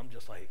forth. And I'm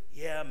just like,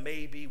 yeah,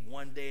 maybe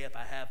one day if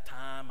I have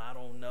time, I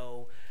don't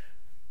know.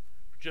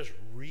 Just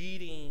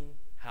reading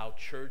how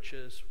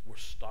churches were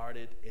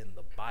started in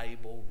the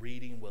Bible,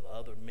 reading what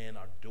other men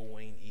are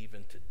doing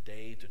even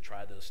today to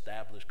try to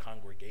establish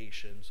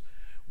congregations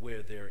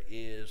where there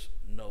is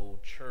no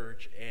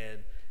church. And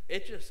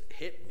it just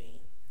hit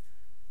me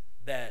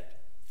that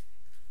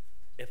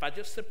if I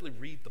just simply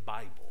read the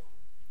Bible,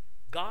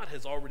 God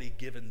has already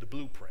given the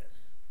blueprint,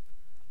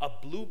 a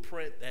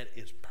blueprint that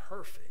is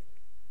perfect,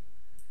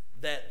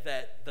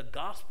 that the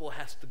gospel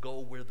has to go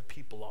where the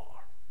people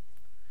are.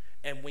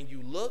 And when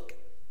you look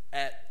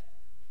at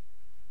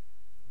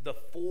the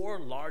 4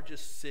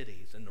 largest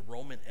cities in the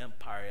Roman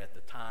Empire at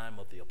the time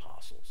of the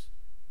apostles,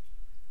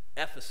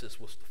 Ephesus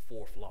was the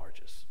 4th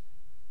largest.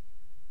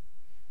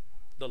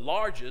 The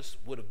largest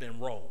would have been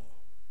Rome.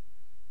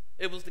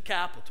 It was the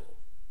capital.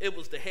 It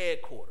was the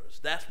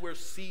headquarters. That's where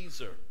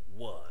Caesar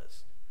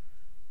was,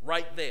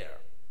 right there.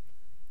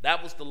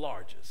 That was the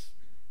largest.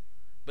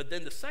 But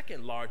then the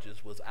second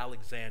largest was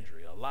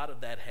Alexandria. A lot of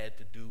that had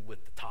to do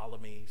with the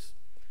Ptolemies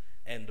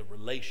and the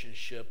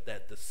relationship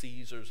that the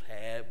Caesars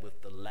had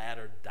with the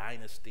latter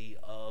dynasty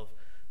of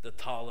the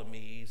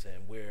Ptolemies,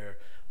 and where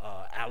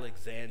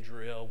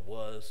Alexandria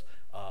was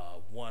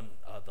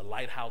the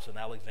lighthouse in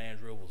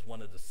Alexandria was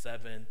one of the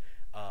 7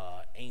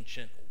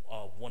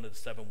 one of the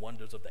 7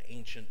 wonders of the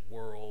ancient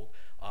world.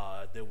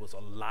 There was a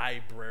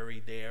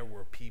library there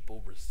where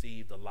people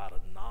received a lot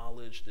of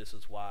knowledge. This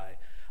is why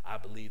I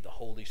believe the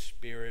Holy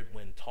Spirit,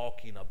 when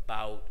talking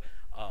about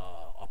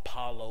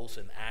Apollos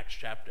in Acts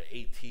chapter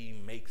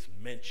 18, makes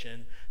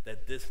mention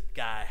that this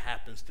guy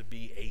happens to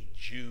be a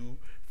Jew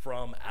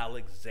from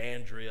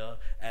Alexandria,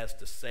 as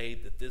to say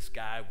that this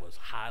guy was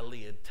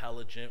highly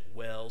intelligent,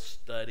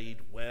 well-studied,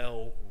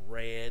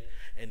 well-read,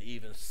 and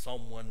even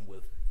someone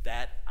with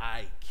that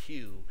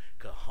IQ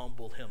could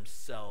humble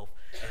himself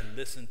and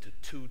listen to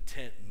 2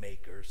 tent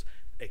makers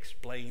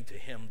explain to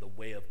him the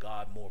way of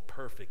God more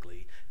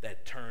perfectly,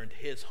 that turned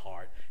his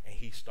heart, and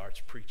he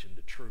starts preaching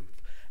the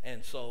truth.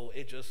 And so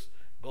it just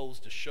goes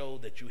to show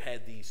that you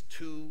had these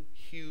 2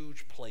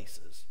 huge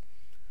places.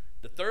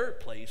 The third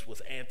place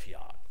was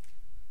Antioch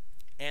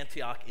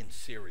in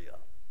Syria.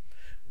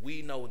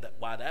 We know that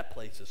why that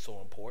place is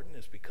so important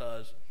is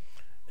because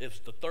it's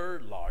the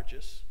 3rd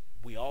largest.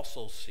 We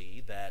also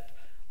see that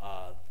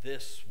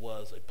this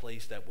was a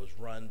place that was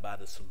run by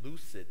the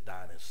Seleucid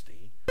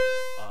dynasty.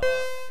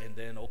 And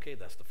then, okay,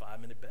 that's the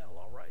 5-minute bell,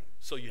 all right.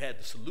 So you had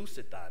the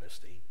Seleucid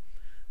dynasty,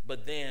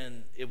 but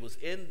then it was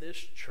in this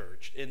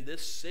church, in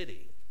this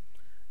city,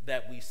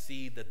 that we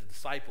see that the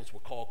disciples were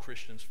called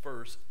Christians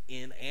first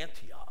in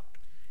Antioch,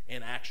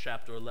 in Acts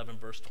chapter 11,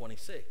 verse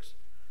 26.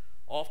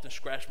 Often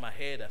scratch my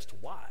head as to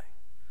why.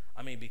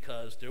 I mean,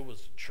 because there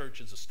was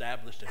churches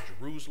established in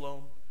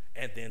Jerusalem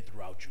and then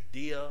throughout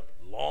Judea,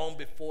 long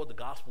before the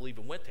gospel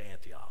even went to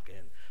Antioch,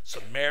 and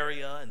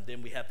Samaria, and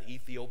then we have the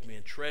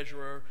Ethiopian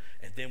treasurer,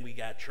 and then we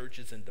got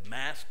churches in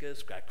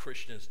Damascus, got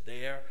Christians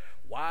there.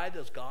 Why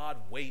does God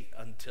wait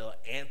until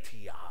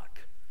Antioch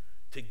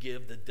to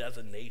give the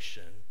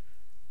designation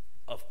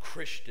of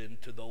Christian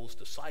to those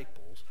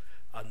disciples,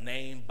 a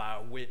name by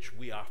which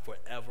we are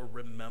forever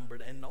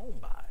remembered and known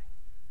by?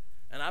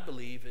 And I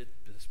believe it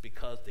is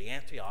because the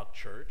Antioch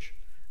church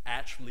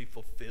actually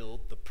fulfilled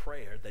the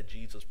prayer that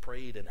Jesus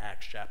prayed in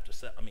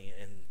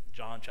in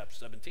John chapter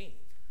 17,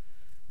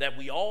 that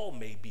we all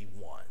may be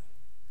one.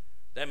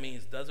 That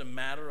means it doesn't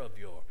matter of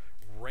your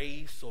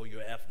race or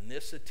your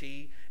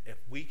ethnicity. If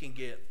we can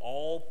get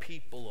all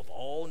people of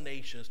all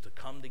nations to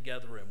come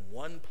together in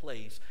one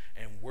place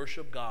and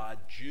worship God,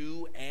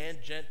 Jew and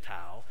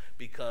Gentile,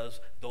 because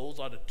those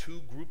are the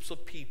 2 groups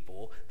of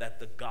people that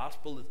the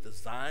gospel is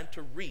designed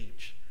to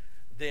reach,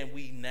 then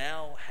we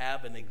now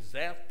have an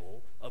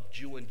example of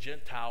Jew and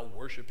Gentile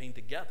worshiping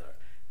together.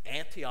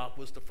 Antioch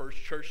was the first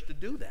church to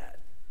do that.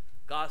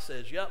 God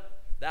says, yep,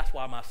 That's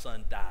why my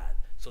son died,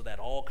 so that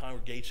all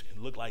congregations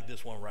can look like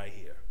this one right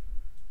here.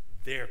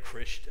 They're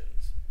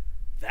Christians.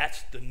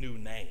 That's the new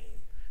name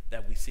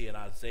that we see in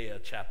Isaiah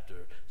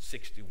chapter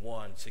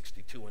 61,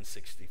 62, and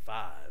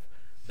 65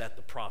 that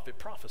the prophet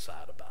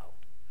prophesied about.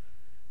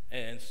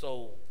 And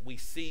so we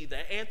see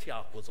that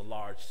Antioch was a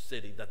large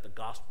city that the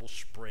gospel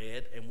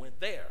spread and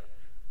went there.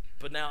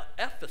 But now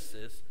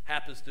Ephesus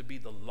happens to be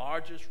the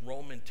largest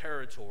Roman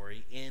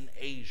territory in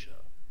Asia.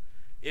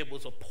 It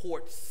was a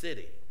port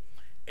city.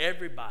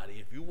 Everybody,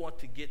 if you want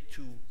to get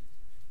to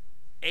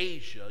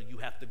Asia, you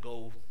have to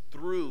go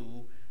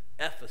through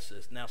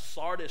Ephesus. Now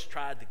Sardis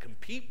tried to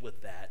compete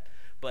with that,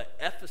 but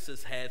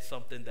Ephesus had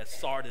something that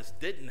Sardis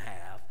didn't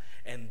have,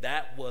 and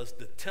that was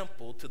the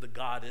temple to the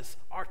goddess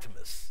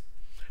Artemis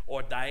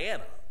or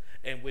Diana,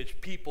 in which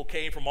people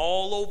came from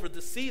all over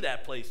to see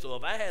that place. So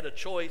if I had a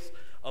choice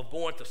of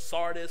going to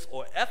Sardis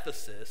or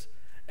Ephesus,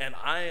 and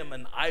I am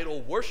an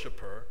idol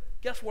worshiper,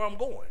 guess where I'm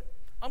going?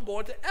 I'm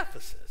going to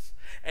Ephesus.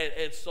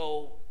 And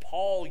so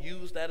Paul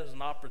used that as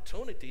an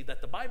opportunity that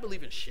the Bible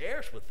even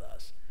shares with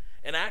us.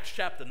 In Acts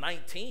chapter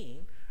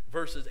 19,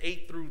 verses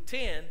 8 through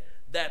 10,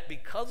 that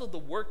because of the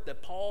work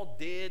that Paul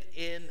did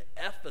in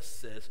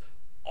Ephesus,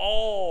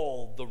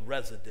 all the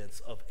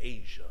residents of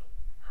Asia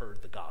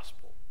heard the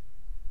gospel.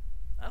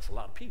 That's a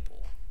lot of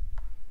people.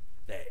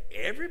 That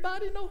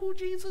everybody know who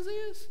Jesus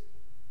is,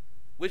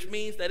 which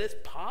means that it's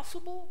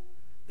possible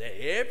that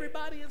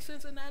everybody in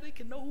Cincinnati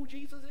can know who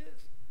Jesus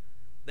is,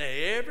 that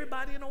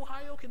everybody in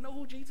Ohio can know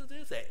who Jesus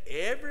is, that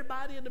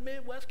everybody in the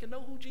Midwest can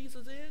know who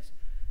Jesus is.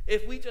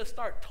 If we just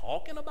start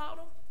talking about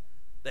him,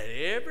 that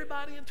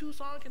everybody in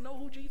Tucson can know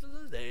who Jesus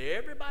is, that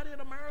everybody in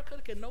America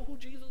can know who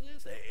Jesus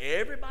is, that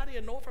everybody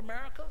in North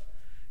America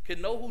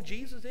can know who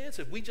Jesus is,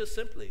 if we just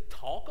simply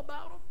talk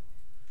about him.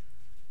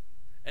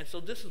 And so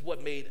this is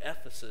what made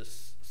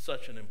Ephesus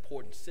such an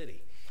important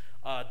city.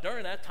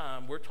 During that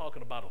time, we're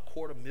talking about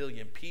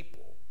 250,000 people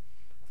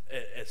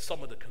at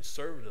some of the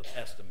conservative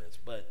estimates,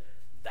 but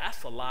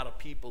that's a lot of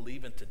people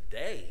even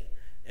today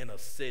in a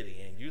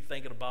city. And you're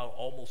thinking about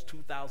almost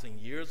 2,000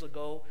 years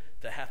ago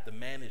to have to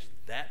manage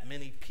that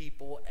many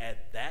people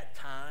at that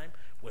time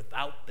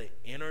without the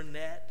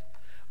internet,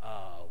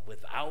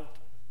 without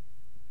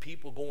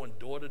people going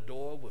door to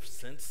door with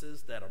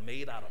censuses that are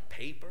made out of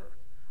paper.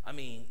 I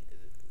mean,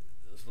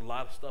 there's a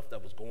lot of stuff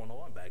that was going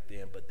on back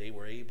then, but they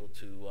were able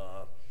to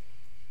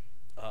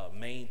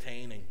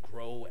maintain and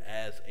grow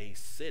as a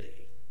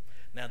city.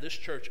 Now, this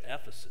church,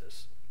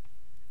 Ephesus,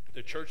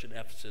 the church in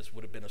Ephesus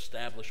would have been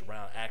established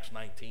around Acts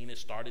 19. It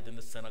started in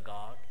the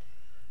synagogue.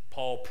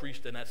 Paul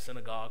preached in that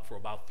synagogue for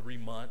about 3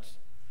 months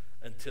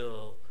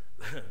until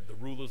the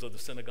rulers of the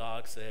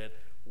synagogue said,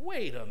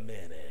 wait a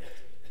minute.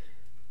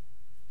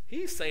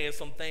 He's saying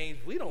some things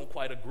we don't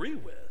quite agree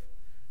with.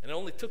 And it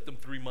only took them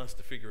 3 months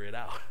to figure it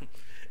out.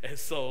 And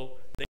so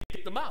they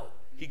kicked him out.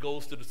 He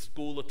goes to the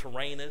school of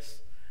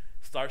Tyrannus,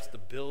 starts to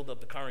build up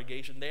the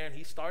congregation there, and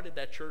he started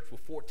that church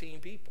with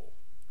 14 people.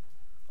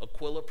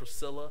 Aquila,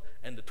 Priscilla,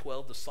 and the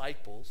 12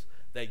 disciples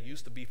that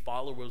used to be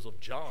followers of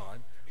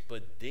John,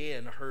 but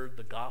then heard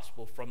the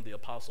gospel from the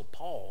Apostle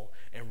Paul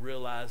and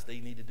realized they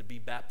needed to be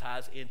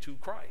baptized into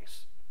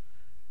Christ.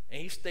 And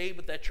he stayed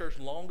with that church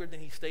longer than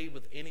he stayed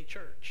with any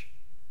church.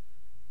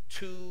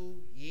 2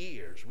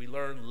 years. We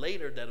learned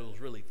later that it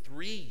was really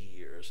 3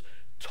 years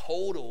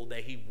total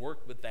that he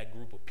worked with that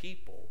group of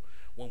people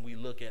when we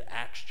look at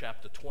Acts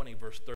chapter 20, verse 30.